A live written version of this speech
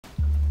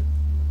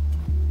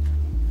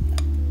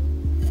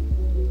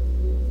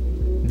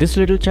This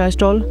little chai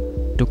stall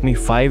took me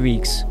 5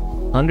 weeks,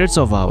 hundreds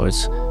of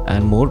hours,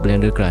 and more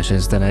blender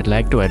crashes than I'd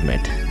like to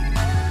admit.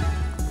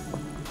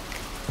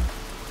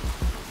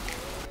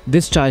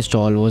 This chai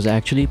stall was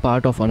actually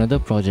part of another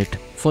project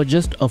for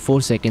just a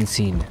 4-second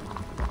scene.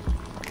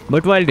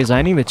 But while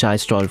designing the chai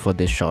stall for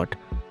this shot,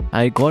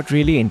 I got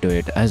really into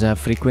it as I've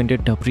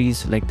frequented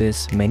tapris like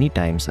this many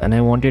times and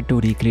I wanted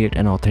to recreate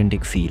an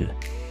authentic feel.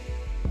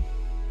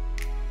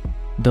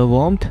 The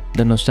warmth,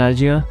 the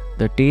nostalgia,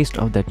 the taste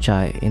of that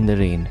chai in the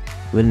rain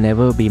will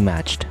never be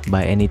matched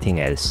by anything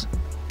else.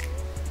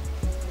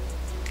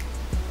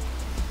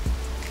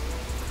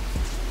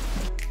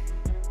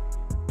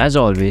 As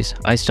always,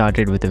 I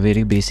started with a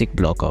very basic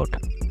blockout.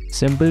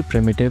 Simple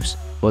primitives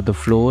for the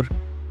floor,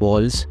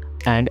 walls,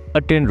 and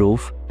a tin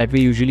roof that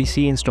we usually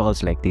see in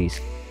stalls like these.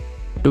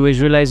 To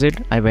visualize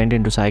it, I went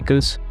into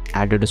cycles,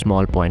 added a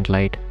small point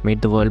light,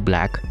 made the world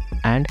black,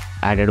 and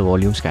added a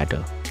volume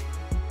scatter.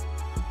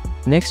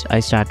 Next, I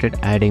started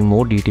adding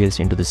more details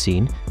into the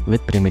scene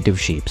with primitive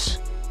shapes.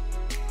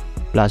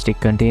 Plastic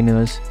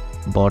containers,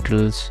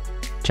 bottles,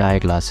 chai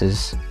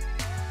glasses.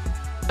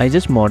 I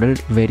just modeled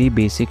very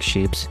basic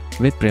shapes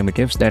with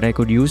primitives that I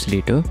could use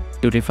later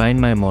to refine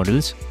my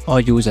models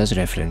or use as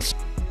reference.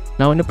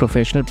 Now in a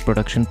professional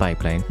production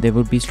pipeline, there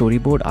would be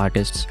storyboard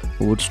artists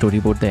who would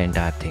storyboard the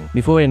entire thing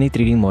before any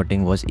 3D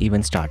modeling was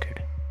even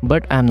started.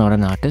 But I'm not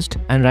an artist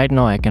and right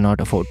now I cannot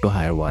afford to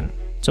hire one.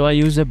 So I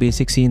used the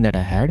basic scene that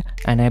I had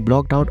and I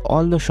blocked out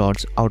all the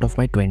shots out of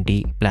my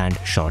 20 planned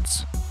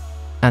shots.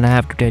 And I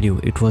have to tell you,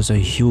 it was a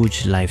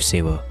huge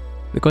lifesaver.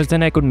 Because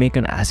then I could make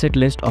an asset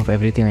list of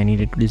everything I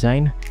needed to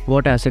design,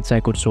 what assets I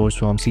could source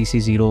from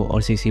CC0 or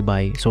CC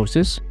BY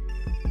sources.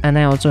 And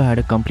I also had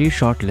a complete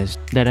shot list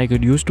that I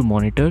could use to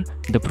monitor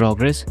the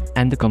progress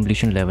and the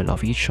completion level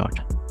of each shot.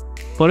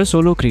 For a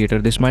solo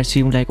creator, this might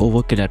seem like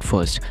overkill at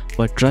first,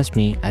 but trust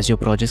me, as your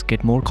projects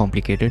get more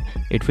complicated,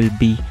 it will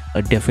be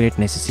a definite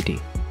necessity.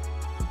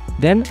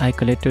 Then I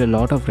collected a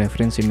lot of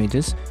reference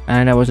images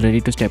and I was ready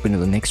to step into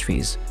the next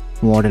phase,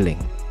 modeling,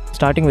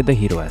 starting with the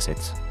hero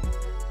assets.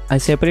 I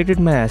separated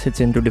my assets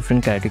into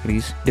different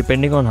categories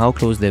depending on how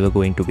close they were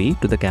going to be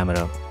to the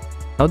camera.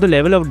 Now the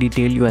level of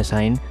detail you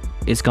assign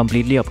is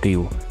completely up to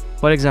you.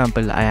 For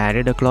example, I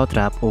added a cloth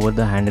wrap over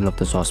the handle of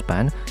the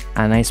saucepan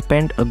and I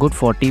spent a good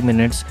 40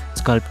 minutes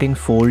sculpting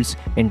folds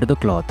into the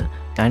cloth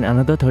and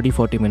another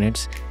 30-40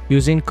 minutes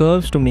using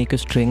curves to make a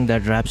string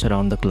that wraps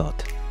around the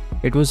cloth.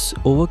 It was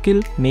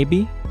overkill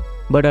maybe,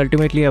 but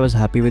ultimately I was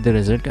happy with the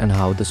result and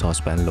how the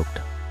saucepan looked.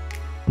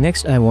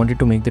 Next, I wanted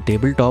to make the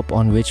tabletop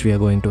on which we are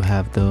going to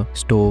have the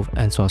stove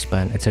and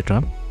saucepan,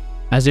 etc.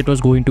 as it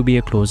was going to be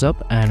a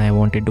close-up and I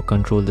wanted to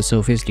control the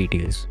surface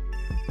details.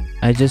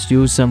 I just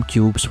used some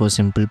cubes for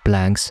simple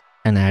planks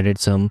and added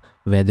some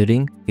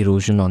weathering,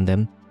 erosion on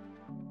them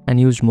and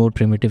used more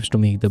primitives to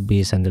make the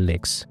base and the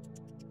legs.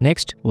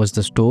 Next was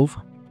the stove.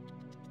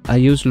 I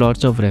used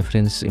lots of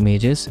reference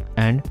images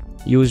and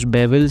used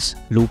bevels,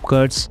 loop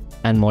cuts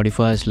and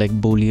modifiers like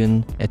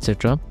boolean,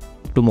 etc.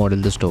 to model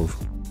the stove.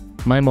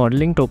 My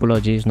modeling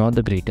topology is not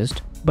the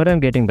greatest, but I'm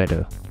getting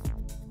better.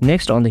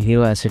 Next on the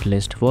hero asset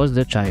list was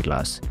the chai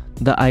glass,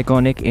 the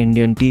iconic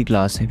Indian tea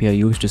glass we are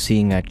used to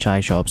seeing at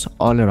chai shops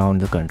all around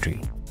the country.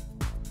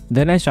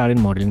 Then I started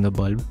modeling the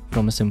bulb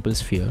from a simple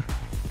sphere.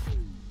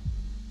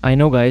 I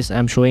know guys,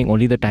 I'm showing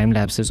only the time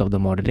lapses of the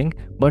modeling,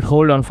 but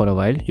hold on for a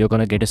while, you're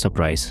gonna get a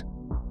surprise.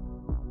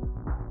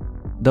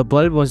 The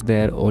bulb was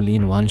there only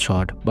in one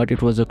shot, but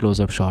it was a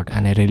close-up shot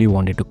and I really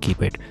wanted to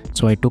keep it.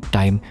 So I took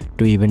time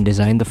to even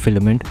design the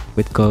filament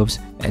with curves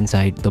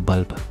inside the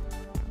bulb.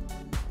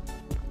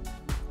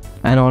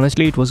 And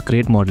honestly, it was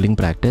great modeling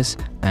practice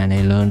and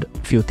I learned a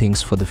few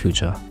things for the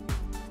future.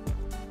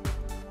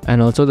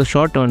 And also the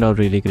shot turned out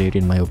really great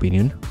in my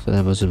opinion, so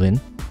that was a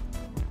win.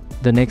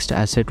 The next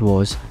asset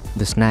was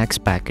the snacks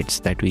packets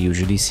that we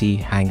usually see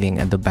hanging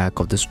at the back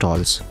of the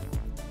stalls.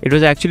 It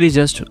was actually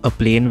just a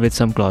plane with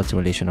some cloth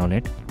simulation on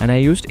it and I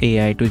used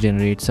AI to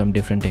generate some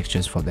different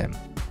textures for them.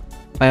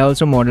 I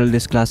also modeled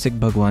this classic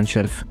Bhagwan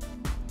shelf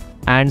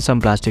and some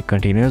plastic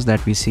containers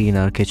that we see in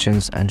our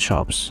kitchens and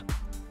shops.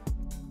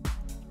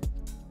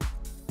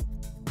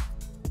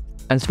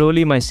 And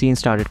slowly my scene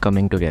started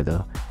coming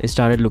together. It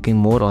started looking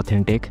more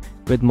authentic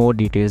with more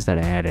details that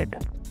I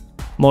added.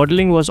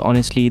 Modeling was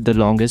honestly the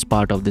longest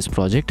part of this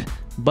project,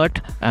 but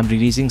I'm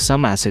releasing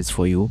some assets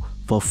for you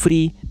for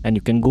free and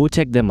you can go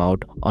check them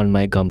out on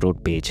my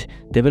Gumroad page.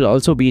 There will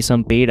also be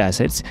some paid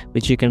assets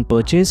which you can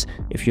purchase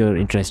if you're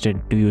interested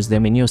to use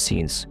them in your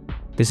scenes.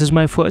 This is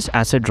my first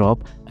asset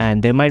drop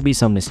and there might be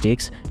some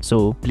mistakes,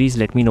 so please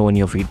let me know in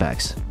your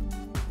feedbacks.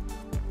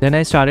 Then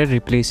I started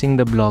replacing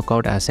the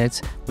blockout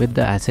assets with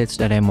the assets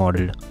that I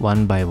modeled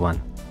one by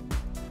one,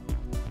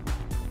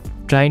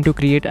 trying to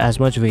create as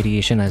much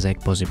variation as I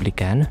possibly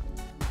can.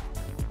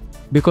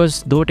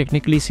 Because though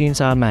technically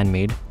scenes are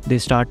man-made, they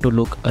start to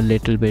look a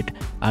little bit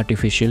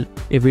artificial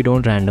if we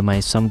don't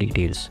randomize some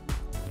details.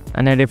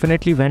 And I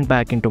definitely went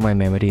back into my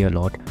memory a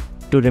lot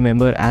to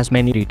remember as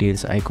many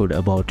details I could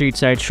about street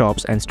side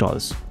shops and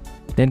stalls.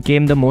 Then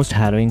came the most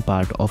harrowing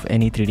part of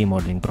any 3D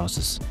modeling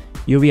process.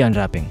 UV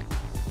unwrapping.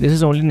 This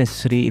is only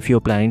necessary if you're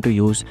planning to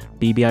use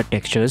PBR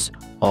textures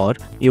or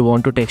you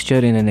want to texture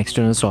in an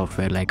external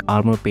software like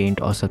Armor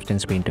Paint or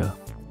Substance Painter.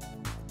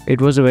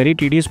 It was a very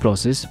tedious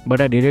process, but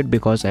I did it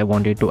because I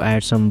wanted to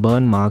add some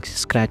burn marks,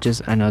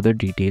 scratches and other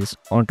details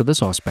onto the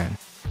saucepan.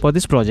 For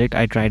this project,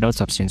 I tried out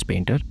Substance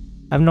Painter.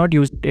 I've not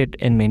used it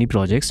in many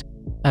projects.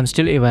 I'm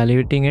still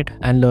evaluating it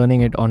and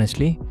learning it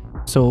honestly,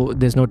 so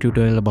there's no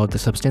tutorial about the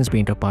Substance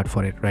Painter part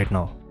for it right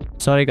now.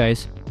 Sorry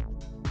guys.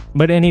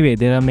 But anyway,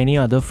 there are many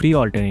other free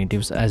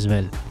alternatives as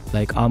well,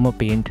 like Armor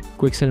Paint,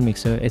 Quixel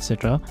Mixer,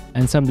 etc.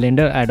 And some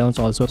Blender add-ons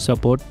also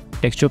support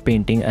texture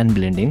painting and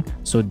blending,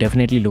 so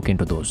definitely look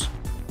into those.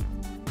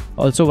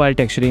 Also, while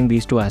texturing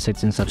these two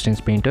assets in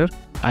Substance Painter,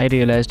 I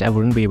realized I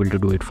wouldn't be able to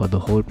do it for the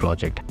whole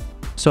project.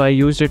 So I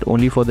used it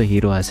only for the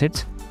hero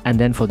assets, and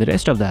then for the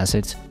rest of the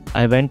assets,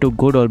 I went to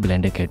good old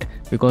Blender Kit,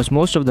 because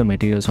most of the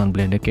materials on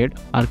Blender Kit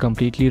are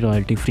completely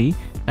royalty free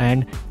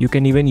and you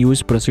can even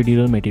use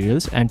procedural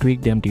materials and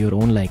tweak them to your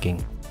own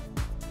liking.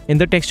 In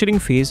the texturing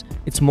phase,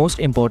 it's most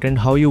important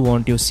how you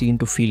want your scene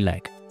to feel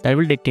like. That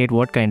will dictate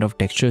what kind of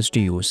textures to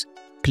use,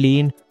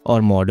 clean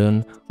or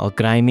modern or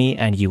grimy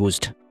and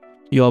used.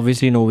 You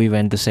obviously know we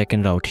went the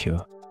second route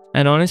here.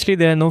 And honestly,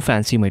 there are no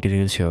fancy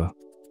materials here.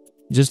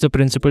 Just the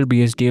principal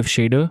BSDF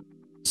shader,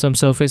 some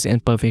surface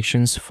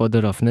imperfections for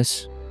the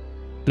roughness.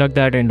 Plug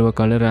that into a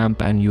color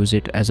ramp and use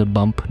it as a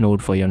bump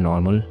node for your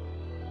normal.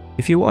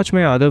 If you watch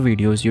my other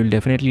videos, you'll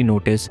definitely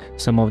notice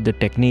some of the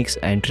techniques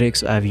and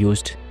tricks I've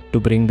used to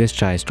bring this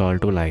chai stall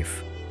to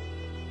life.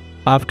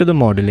 After the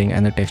modeling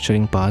and the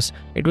texturing pass,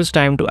 it was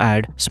time to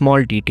add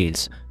small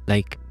details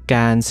like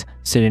cans,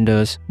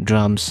 cylinders,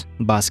 drums,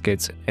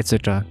 baskets,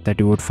 etc. that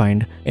you would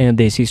find in a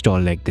desi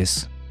stall like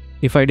this.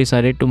 If I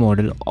decided to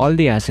model all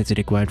the assets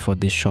required for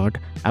this shot,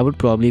 I would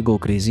probably go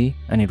crazy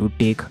and it would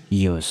take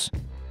years.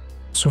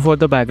 So for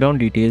the background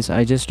details,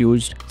 I just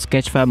used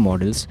Sketchfab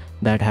models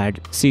that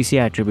had CC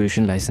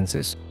attribution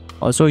licenses.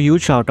 Also,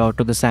 huge shout out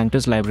to the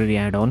Sanctus library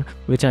add-on,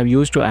 which I've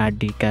used to add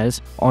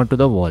decals onto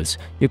the walls.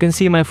 You can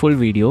see my full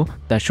video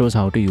that shows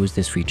how to use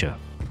this feature.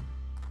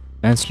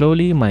 And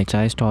slowly my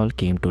chai stall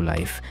came to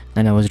life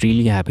and I was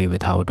really happy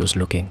with how it was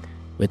looking.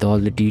 With all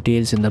the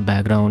details in the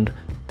background,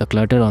 the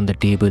clutter on the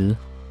table,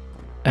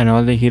 and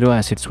all the hero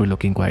assets were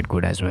looking quite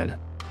good as well.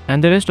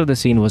 And the rest of the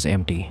scene was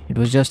empty. It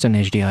was just an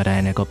HDR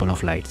and a couple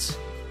of lights.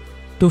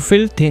 To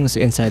fill things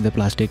inside the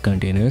plastic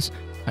containers,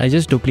 I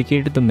just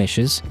duplicated the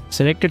meshes,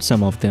 selected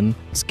some of them,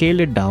 scaled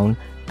it down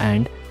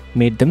and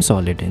made them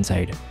solid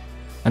inside.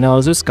 And I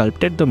also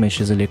sculpted the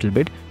meshes a little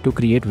bit to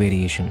create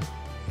variation.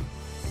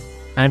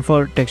 And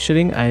for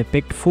texturing, I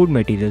picked food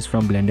materials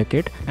from Blender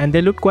Kit and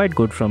they looked quite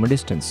good from a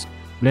distance.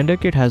 Blender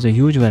Kit has a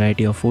huge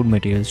variety of food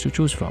materials to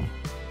choose from.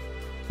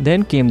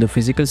 Then came the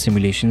physical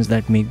simulations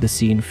that make the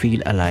scene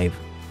feel alive.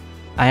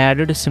 I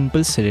added a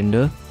simple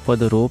cylinder for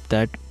the rope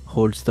that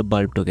holds the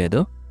bulb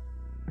together,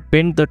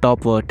 pinned the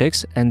top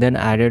vertex and then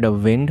added a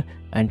wind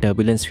and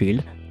turbulence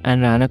field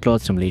and ran a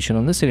cloth simulation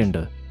on the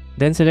cylinder.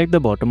 Then select the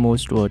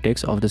bottommost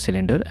vertex of the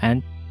cylinder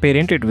and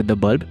parent it with the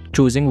bulb,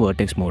 choosing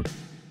vertex mode.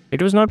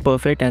 It was not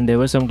perfect and there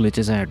were some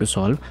glitches I had to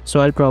solve, so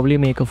I'll probably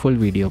make a full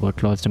video about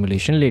cloth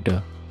simulation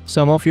later.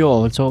 Some of you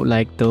also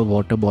like the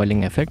water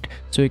boiling effect,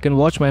 so you can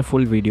watch my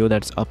full video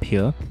that's up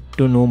here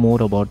to know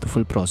more about the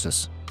full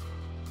process.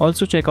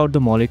 Also check out the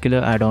molecular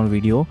add-on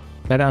video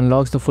that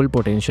unlocks the full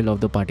potential of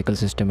the particle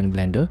system in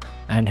Blender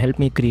and help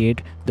me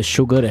create the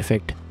sugar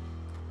effect.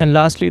 And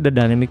lastly, the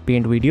dynamic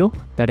paint video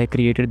that I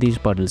created these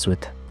puddles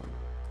with.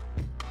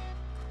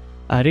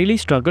 I really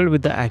struggled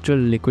with the actual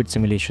liquid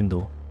simulation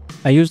though.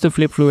 I used the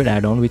flip fluid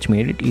add-on which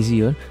made it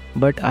easier,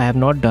 but I have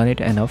not done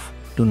it enough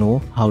to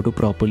know how to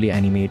properly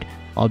animate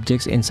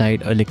objects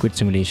inside a liquid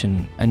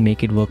simulation and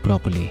make it work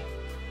properly.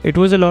 It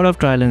was a lot of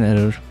trial and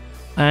error,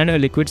 and a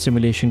liquid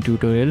simulation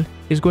tutorial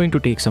is going to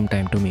take some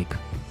time to make.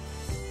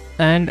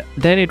 And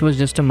then it was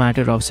just a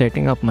matter of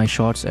setting up my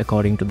shots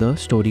according to the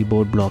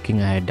storyboard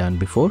blocking I had done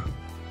before.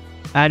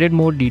 Added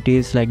more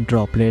details like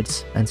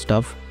droplets and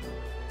stuff.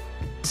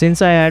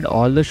 Since I had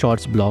all the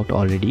shots blocked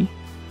already,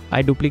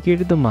 I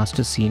duplicated the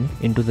master scene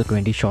into the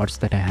 20 shots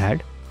that I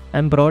had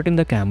and brought in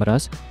the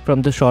cameras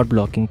from the shot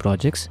blocking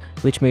projects,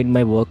 which made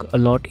my work a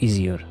lot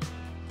easier.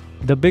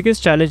 The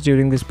biggest challenge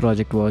during this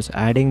project was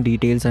adding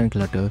details and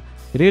clutter,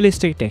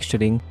 realistic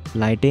texturing,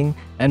 lighting,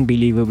 and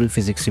believable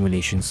physics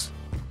simulations.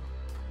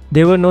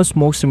 There were no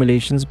smoke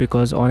simulations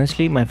because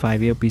honestly my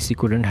 5-year PC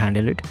couldn't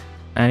handle it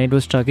and it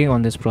was struggling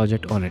on this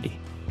project already.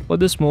 For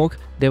the smoke,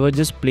 there were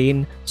just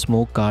plain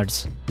smoke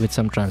cards with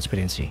some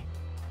transparency.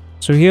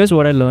 So here's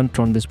what I learned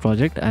from this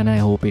project and I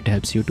hope it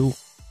helps you too.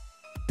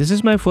 This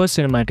is my first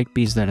cinematic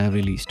piece that I've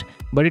released,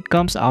 but it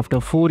comes after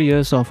 4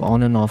 years of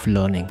on and off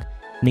learning,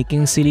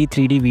 making silly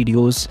 3D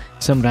videos,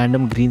 some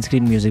random green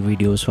screen music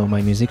videos for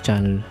my music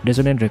channel,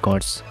 Resonant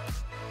Records.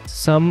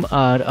 Some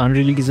are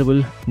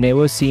unreleasable,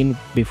 never seen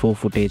before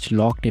footage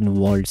locked in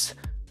vaults.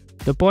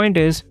 The point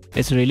is,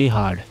 it's really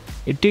hard.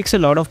 It takes a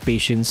lot of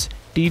patience,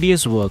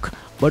 tedious work,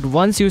 but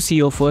once you see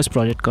your first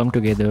project come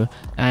together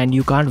and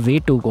you can't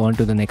wait to go on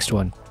to the next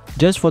one.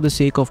 just for the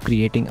sake of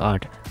creating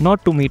art,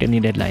 not to meet any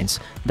deadlines.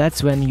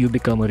 That's when you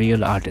become a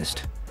real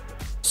artist.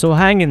 So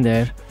hang in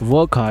there,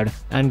 work hard,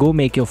 and go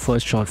make your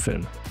first short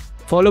film.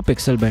 Follow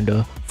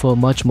Pixelbender for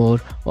much more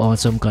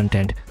awesome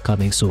content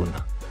coming soon.